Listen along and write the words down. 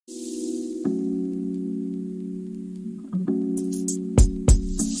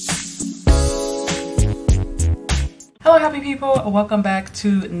Hello happy people, welcome back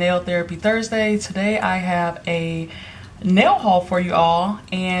to Nail Therapy Thursday. Today I have a nail haul for you all,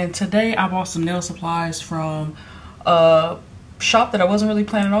 and today I bought some nail supplies from a shop that I wasn't really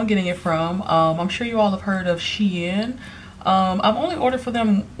planning on getting it from. I'm sure you all have heard of Shein. I've only ordered for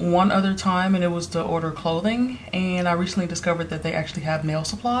them one other time, and it was to order clothing, and I recently discovered that they actually have nail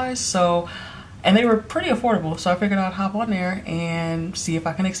supplies, and they were pretty affordable, so I figured I'd hop on there and see if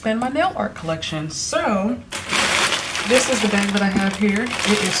I can expand my nail art collection. So this is the bag that I have here.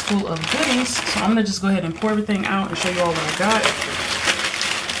 It is full of goodies, so I'm gonna just go ahead and pour everything out and show you all what I got.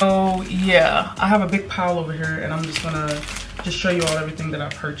 So yeah, I have a big pile over here, and I'm just gonna show you all everything that I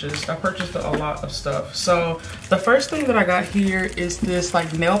purchased. I purchased a lot of stuff. So the first thing that I got here is this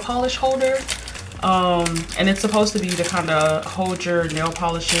like nail polish holder. And it's supposed to be to kind of hold your nail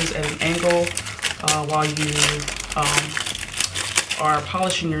polishes at an angle while you are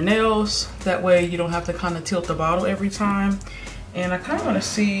polishing your nails. That way you don't have to kind of tilt the bottle every time. And I kind of want to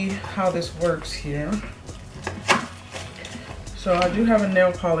see how this works here. So I do have a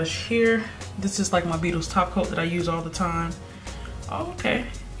nail polish here. This is like my Beatles top coat that I use all the time. Oh, okay,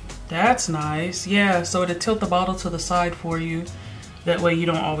 that's nice. Yeah, so it'll tilt the bottle to the side for you. That way you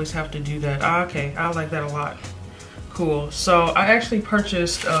don't always have to do that. Okay, I like that a lot. Cool. So I actually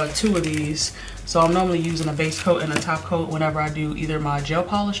purchased 2 of these. So I'm normally using a base coat and a top coat whenever I do either my gel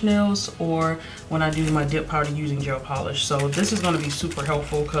polish nails or when I do my dip powder using gel polish. So this is going to be super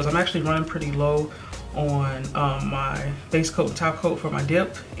helpful because I'm actually running pretty low on my base coat and top coat for my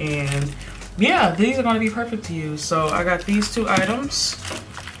dip. And yeah, these are going to be perfect to use. So I got these 2 items.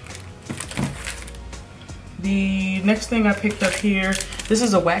 The next thing I picked up here, this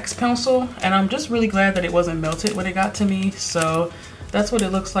is a wax pencil, and I'm just really glad that it wasn't melted when it got to me. So that's what it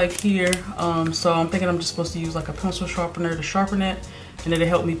looks like here. So I'm thinking I'm just supposed to use like a pencil sharpener to sharpen it, and it'll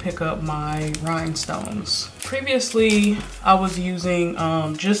help me pick up my rhinestones. Previously, I was using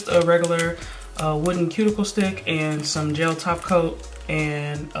just a regular wooden cuticle stick and some gel top coat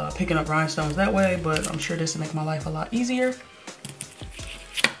and picking up rhinestones that way, but I'm sure this will make my life a lot easier.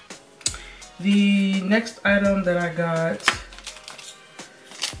 The next item that I got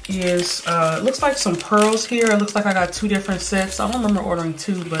is, looks like some pearls here. It looks like I got 2 different sets. I don't remember ordering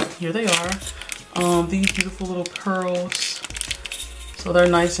 2, but here they are. These beautiful little pearls. So they're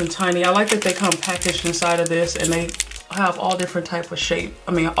nice and tiny. I like that they come packaged inside of this, and they have all different type of shape.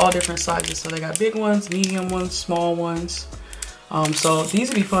 I mean, all different sizes. So they got big ones, medium ones, small ones. So these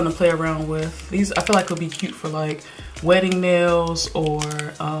would be fun to play around with. These, I feel like, would be cute for like wedding nails or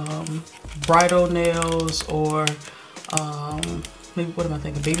bridal nails, or maybe, what am I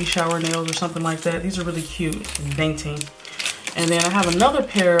thinking, baby shower nails or something like that. These are really cute and dainty. And then I have another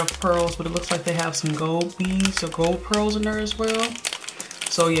pair of pearls, but it looks like they have some gold beads or gold pearls in there as well.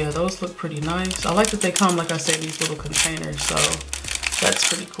 So yeah, those look pretty nice. I like that they come, like I said, these little containers, so that's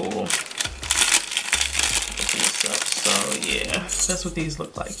pretty cool. So yeah, that's what these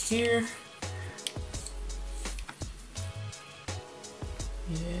look like here.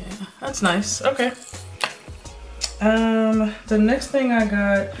 Yeah, that's nice. Okay. The next thing I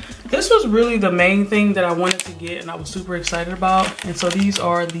got, this was really the main thing that I wanted to get and I was super excited about. And so these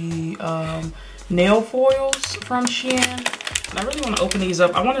are the nail foils from Shein. And I really want to open these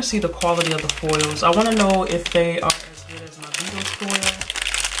up. I want to see the quality of the foils. I want to know if they are as good as my Beatles foil,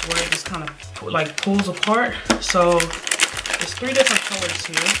 where it just kind of like pulls apart. So there's 3 different colors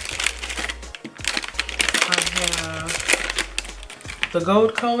here. I have the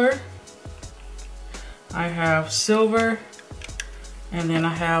gold color, I have silver, and then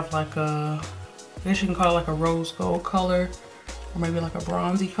I have like a, I guess you can call it like a rose gold color, or maybe like a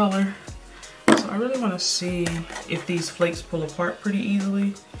bronzy color. So I really want to see if these flakes pull apart pretty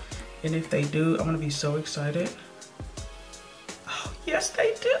easily, and if they do, I'm going to be so excited. Oh yes,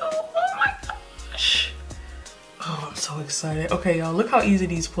 they do. Oh my gosh. Oh, I'm so excited. Okay, y'all, look how easy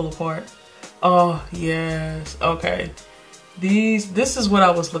these pull apart. Oh yes. Okay. This is what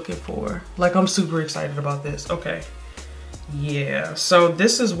I was looking for. Like, I'm super excited about this. Okay. Yeah, so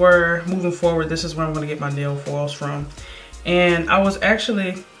this is where, moving forward, this is where I'm gonna get my nail foils from. And I was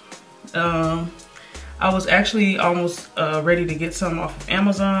actually almost ready to get some off of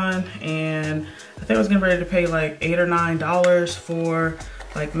Amazon, and I think I was getting ready to pay like $8 or $9 for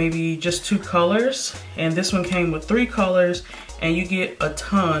like maybe just 2 colors. And this one came with 3 colors, and you get a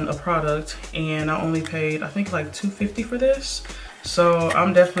ton of product, and I only paid, I think, like $2.50 for this. So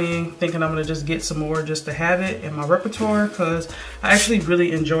I'm definitely thinking I'm gonna just get some more just to have it in my repertoire, because I actually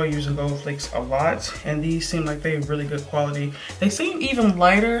really enjoy using gold flakes a lot, and these seem like they're really good quality. They seem even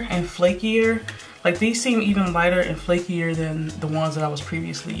lighter and flakier. Like, these seem even lighter and flakier than the ones that I was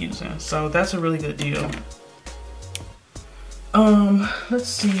previously using. So that's a really good deal. Let's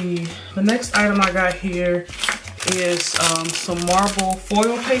see. The next item I got here is some marble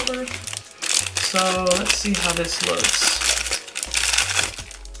foil paper. So let's see how this looks.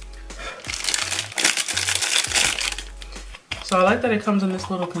 So I like that it comes in this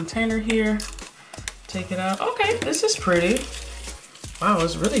little container here. Take it out. Okay, this is pretty. Wow,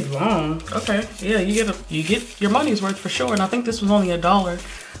 it's really long. Okay, yeah, you get your money's worth for sure. And I think this was only $1.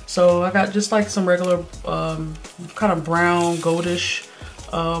 So I got just like some regular kind of brown goldish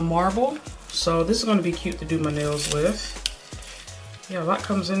marble. So this is going to be cute to do my nails with. Yeah, a lot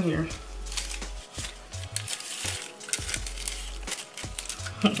comes in here.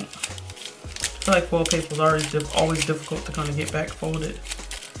 I feel like foil paper is always difficult to kind of get back folded.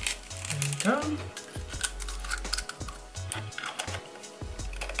 There we go.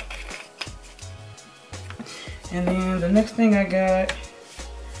 And then the next thing I got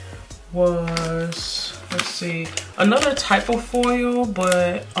was, let's see, another type of foil,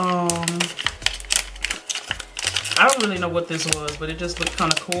 but I don't really know what this was, but it just looked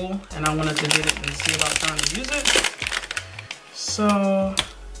kind of cool, and I wanted to get it and see about trying to use it. So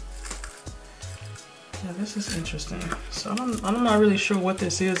yeah, this is interesting. So I'm not really sure what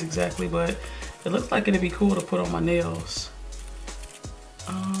this is exactly, but it looks like it'd be cool to put on my nails.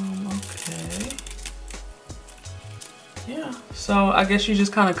 Okay. Yeah, so I guess you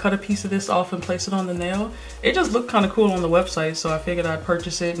just kind of cut a piece of this off and place it on the nail. It just looked kind of cool on the website, so I figured I'd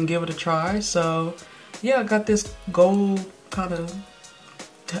purchase it and give it a try. So yeah, I got this gold kind of,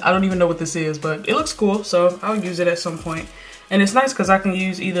 I don't even know what this is, but it looks cool, so I'll use it at some point. And it's nice because I can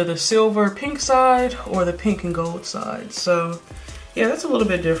use either the silver pink side or the pink and gold side. So yeah, that's a little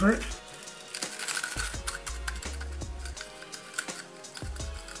bit different.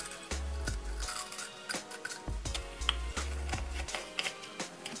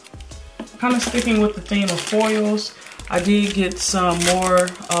 Kind of sticking with the theme of foils, I did get some more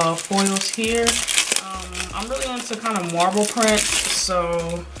foils here. I'm really into kind of marble print,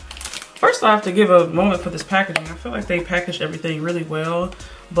 so first I have to give a moment for this packaging. I feel like they packaged everything really well,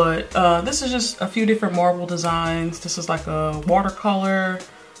 but this is just a few different marble designs. This is like a watercolor,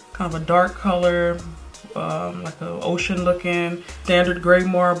 kind of a dark color, like an ocean looking, standard gray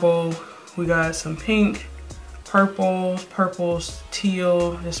marble. We got some pink, purples,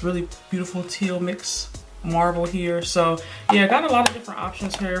 teal, this really beautiful teal mix marble here. So yeah, I got a lot of different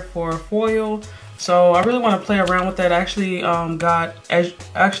options here for foil. So I really want to play around with that. I actually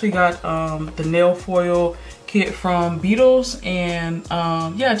got the nail foil kit from Beetles, and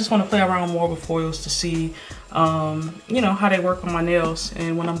yeah, I just want to play around more with foils to see you know, how they work on my nails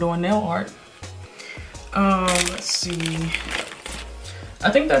and when I'm doing nail art. Let's see. I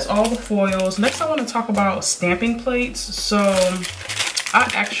think that's all the foils. Next I want to talk about stamping plates. So I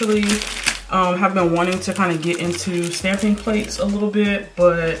actually have been wanting to kind of get into stamping plates a little bit,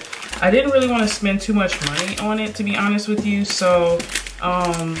 but I didn't really want to spend too much money on it, to be honest with you. So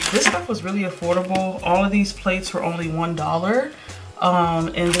this stuff was really affordable. All of these plates were only $1.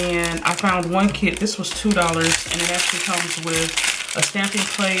 And then I found one kit, this was $2, and it actually comes with a stamping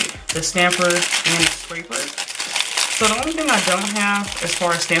plate, the stamper, and a scraper. So the only thing I don't have as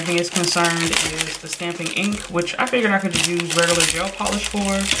far as stamping is concerned is the stamping ink, which I figured I could just use regular gel polish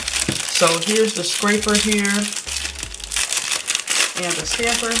for. So here's the scraper here and the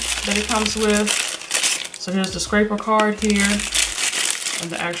stamper that it comes with. So here's the scraper card here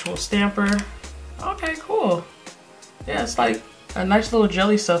and the actual stamper. Okay, cool. Yeah, it's like a nice little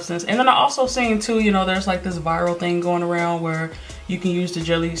jelly substance. And then I also seen too, you know, there's like this viral thing going around where you can use the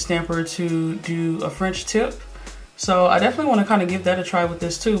jelly stamper to do a French tip. So I definitely want to kind of give that a try with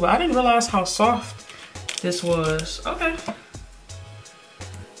this too, but I didn't realize how soft this was. Okay.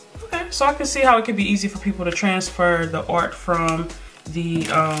 Okay, so I can see how it could be easy for people to transfer the art from the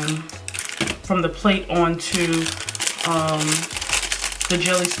plate onto the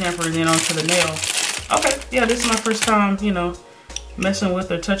jelly stamper and then onto the nail. Okay, yeah, this is my first time, you know, messing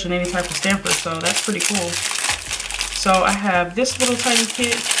with or touching any type of stamper, so that's pretty cool. So I have this little tiny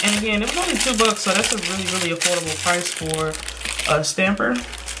kit, and again, it was only $2, so that's a really affordable price for a stamper.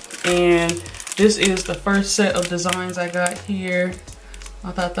 And this is the first set of designs I got here. I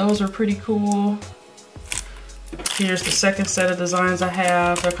thought those were pretty cool. Here's the second set of designs I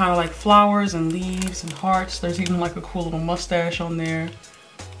have. They're kind of like flowers and leaves and hearts. There's even like a cool little mustache on there.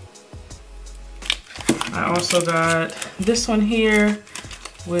 I also got this one here,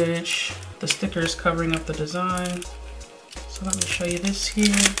 which the sticker is covering up the design. So let me show you this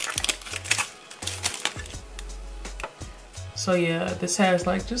here. So yeah, this has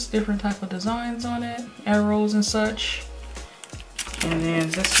like just different type of designs on it, arrows and such. And then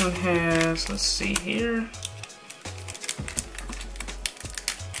this one has, let's see here.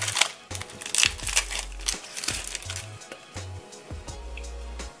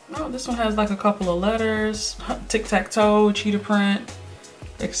 Oh, this one has like a couple of letters, tic-tac-toe, cheetah print,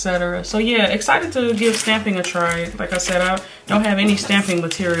 etc. So yeah, excited to give stamping a try. Like I said, I don't have any stamping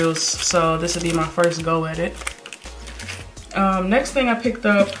materials, so this would be my first go at it. Next thing I picked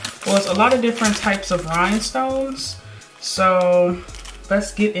up was a lot of different types of rhinestones. So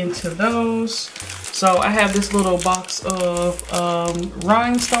let's get into those. So I have this little box of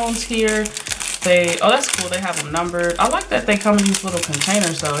rhinestones here. Oh, that's cool. They have them numbered. I like that they come in these little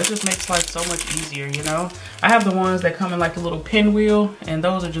containers though. It just makes life so much easier, you know? I have the ones that come in like a little pinwheel, and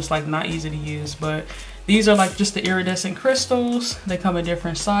those are just like not easy to use, but these are like just the iridescent crystals. They come in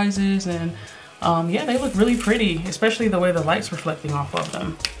different sizes, and yeah, they look really pretty, especially the way the light's reflecting off of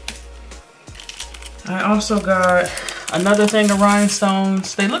them. I also got another thing of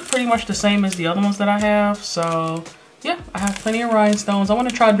rhinestones. They look pretty much the same as the other ones that I have, so yeah, I have plenty of rhinestones. I want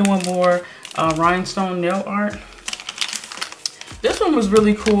to try doing more rhinestone nail art. This one was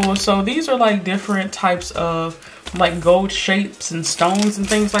really cool. So these are like different types of like gold shapes and stones and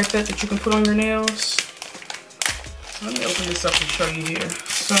things like that that you can put on your nails. Let me open this up and show you here.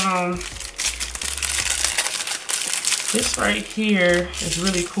 So this right here is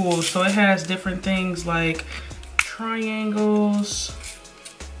really cool. So it has different things like triangles.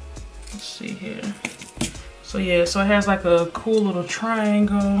 Let's see here. So yeah, so it has like a cool little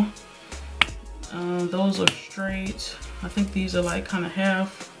triangle. Those are straight. I think these are like kind of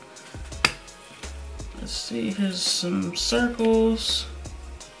half. Let's see, here's some circles.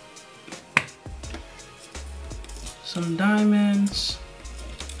 Some diamonds.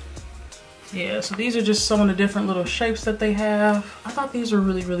 Yeah, so these are just some of the different little shapes that they have. I thought these were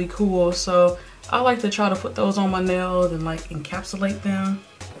really, really cool. So I like to try to put those on my nails and like encapsulate them.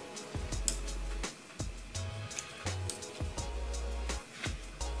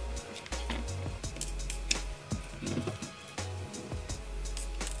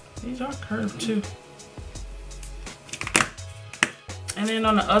 These are curved too. And then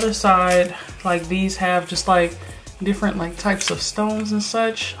on the other side, like these have just like different like types of stones and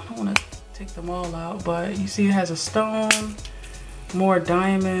such. I don't want to take them all out, but you see it has a stone, more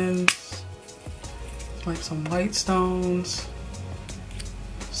diamonds, like some white stones.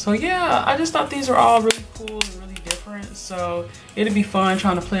 So yeah, I just thought these were all really cool and really different. So it'd be fun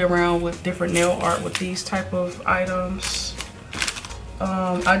trying to play around with different nail art with these type of items.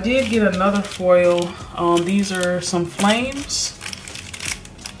 I did get another foil. These are some flames.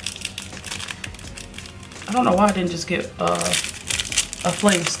 I don't know why I didn't just get a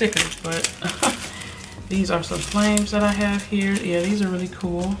flame sticker, but these are some flames that I have here. Yeah, these are really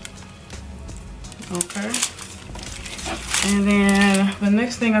cool. Okay. And then the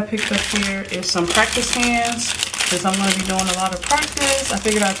next thing I picked up here is some practice hands. Since I'm going to be doing a lot of practice, I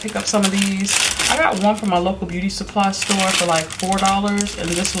figured I'd pick up some of these. I got one from my local beauty supply store for like $4, and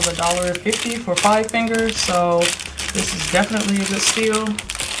this was $1.50 for 5 fingers, so this is definitely a good steal.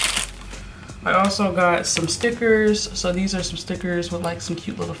 I also got some stickers. So these are some stickers with like some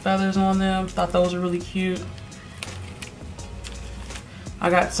cute little feathers on them. Thought those were really cute. I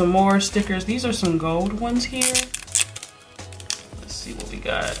got some more stickers. These are some gold ones here. Let's see what we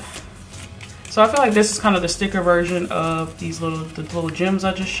got. So I feel like this is kind of the sticker version of the little gems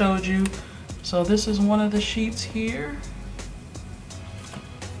I just showed you. So this is one of the sheets here.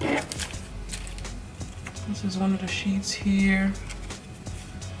 This is one of the sheets here.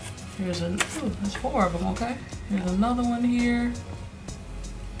 Here's there's 4 of them, okay? Here's another one here.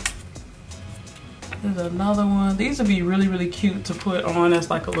 There's another one. These would be really, really cute to put on as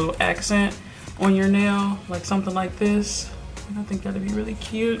like a little accent on your nail, like something like this. I think that'd be really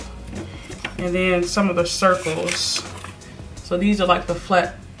cute. And then some of the circles. So these are like the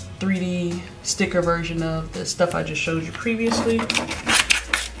flat 3D sticker version of the stuff I just showed you previously.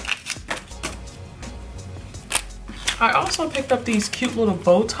 I also picked up these cute little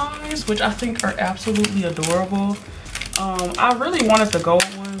bow ties, which I think are absolutely adorable. I really wanted the gold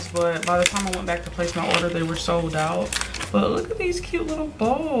ones, but by the time I went back to place my order, they were sold out. But look at these cute little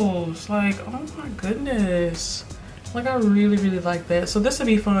bows. Like, oh my goodness. Like, I really, really like that. So this would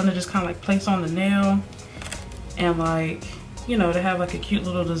be fun to just kind of like place on the nail and like, you know, to have like a cute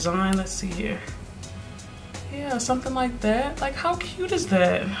little design. Let's see here. Yeah, something like that. Like, how cute is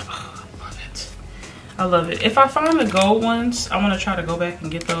that? Oh, I love it. I love it. If I find the gold ones, I want to try to go back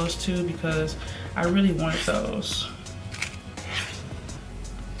and get those too, because I really wanted those.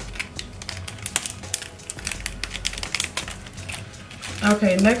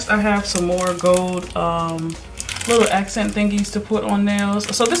 Okay, next I have some more gold little accent thingies to put on nails.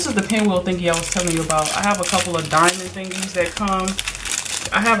 So this is the pinwheel thingy I was telling you about. I have a couple of diamond thingies that come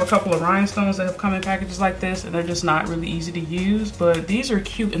I have a couple of rhinestones that have come in packages like this, and they're just not really easy to use, but these are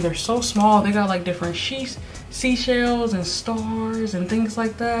cute and they're so small. They got like different seashells and stars and things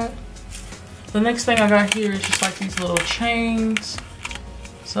like that. The next thing I got here is just like these little chains.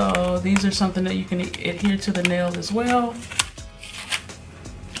 So these are something that you can adhere to the nails as well.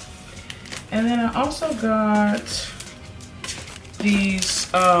 And then I also got these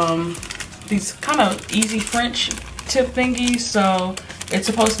kind of easy French tip thingies. So it's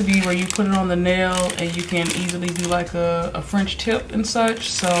supposed to be where you put it on the nail and you can easily do like a French tip and such.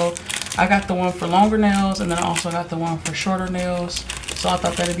 So I got the one for longer nails, and then I also got the one for shorter nails. So I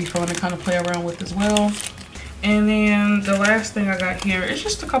thought that'd be fun to kind of play around with as well. And then the last thing I got here is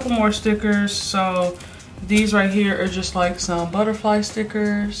just a couple more stickers. So these right here are just like some butterfly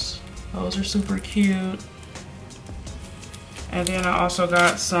stickers. Those are super cute. And then I also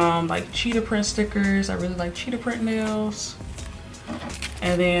got some like cheetah print stickers. I really like cheetah print nails.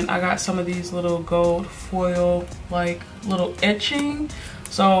 And then I got some of these little gold foil like little etching.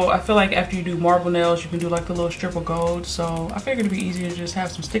 So I feel like after you do marble nails, you can do like a little strip of gold. So I figured it'd be easier to just have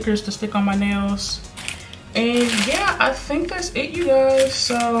some stickers to stick on my nails. And yeah, I think that's it, you guys.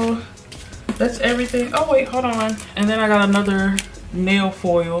 So that's everything. Oh wait, hold on. And then I got another nail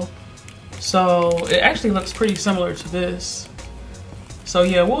foil. So it actually looks pretty similar to this. So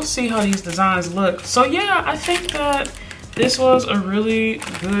yeah, we'll see how these designs look. So yeah, I think that this was a really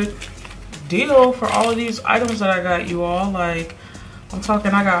good deal for all of these items that I got, you all. Like, I'm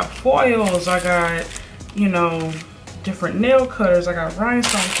talking, I got foils, I got, you know, different nail cutters, I got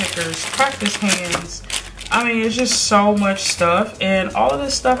rhinestone pickers, practice hands. I mean, it's just so much stuff. And all of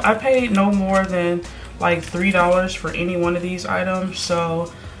this stuff, I paid no more than like $3 for any one of these items.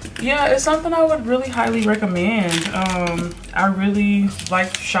 So yeah, it's something I would really highly recommend. I really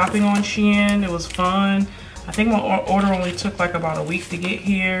liked shopping on Shein. It was fun. I think my order only took like about a week to get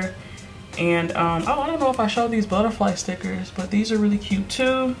here. And oh, I don't know if I showed these butterfly stickers, but these are really cute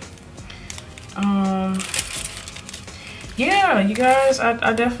too. Yeah, you guys,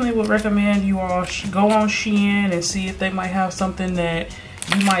 I definitely would recommend you all go on Shein and see if they might have something that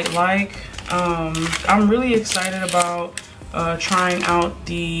you might like. I'm really excited about trying out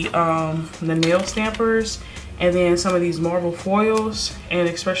the nail stampers, and then some of these marble foils, and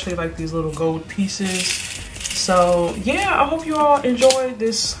especially like these little gold pieces. So yeah, I hope you all enjoyed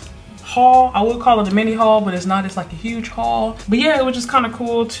this haul. I would call it a mini haul, but it's not. It's like a huge haul. But yeah, it was just kind of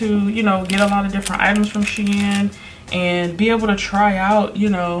cool to, you know, get a lot of different items from Shein and be able to try out, you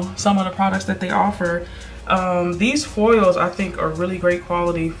know, some of the products that they offer. These foils I think are really great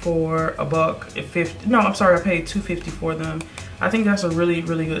quality for $1.50. No, I'm sorry, I paid $2.50 for them. I think that's a really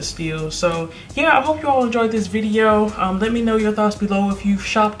good steal. So yeah, I hope you all enjoyed this video. Let me know your thoughts below if you've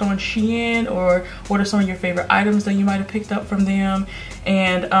shopped on Shein, or what are some of your favorite items that you might have picked up from them.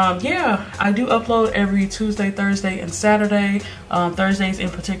 And yeah, I do upload every Tuesday, Thursday, and Saturday. Thursdays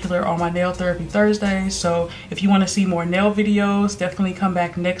in particular are my nail therapy Thursdays. So if you want to see more nail videos, definitely come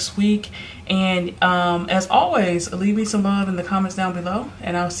back next week. And as always, leave me some love in the comments down below,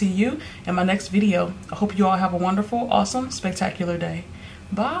 and I'll see you in my next video. I hope you all have a wonderful, awesome, spectacular day.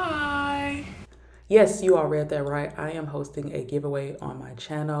 Bye. Yes, you all read that right. I am hosting a giveaway on my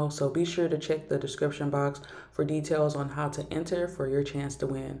channel, so be sure to check the description box for details on how to enter for your chance to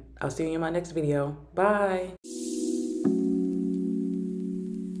win. I'll see you in my next video. Bye.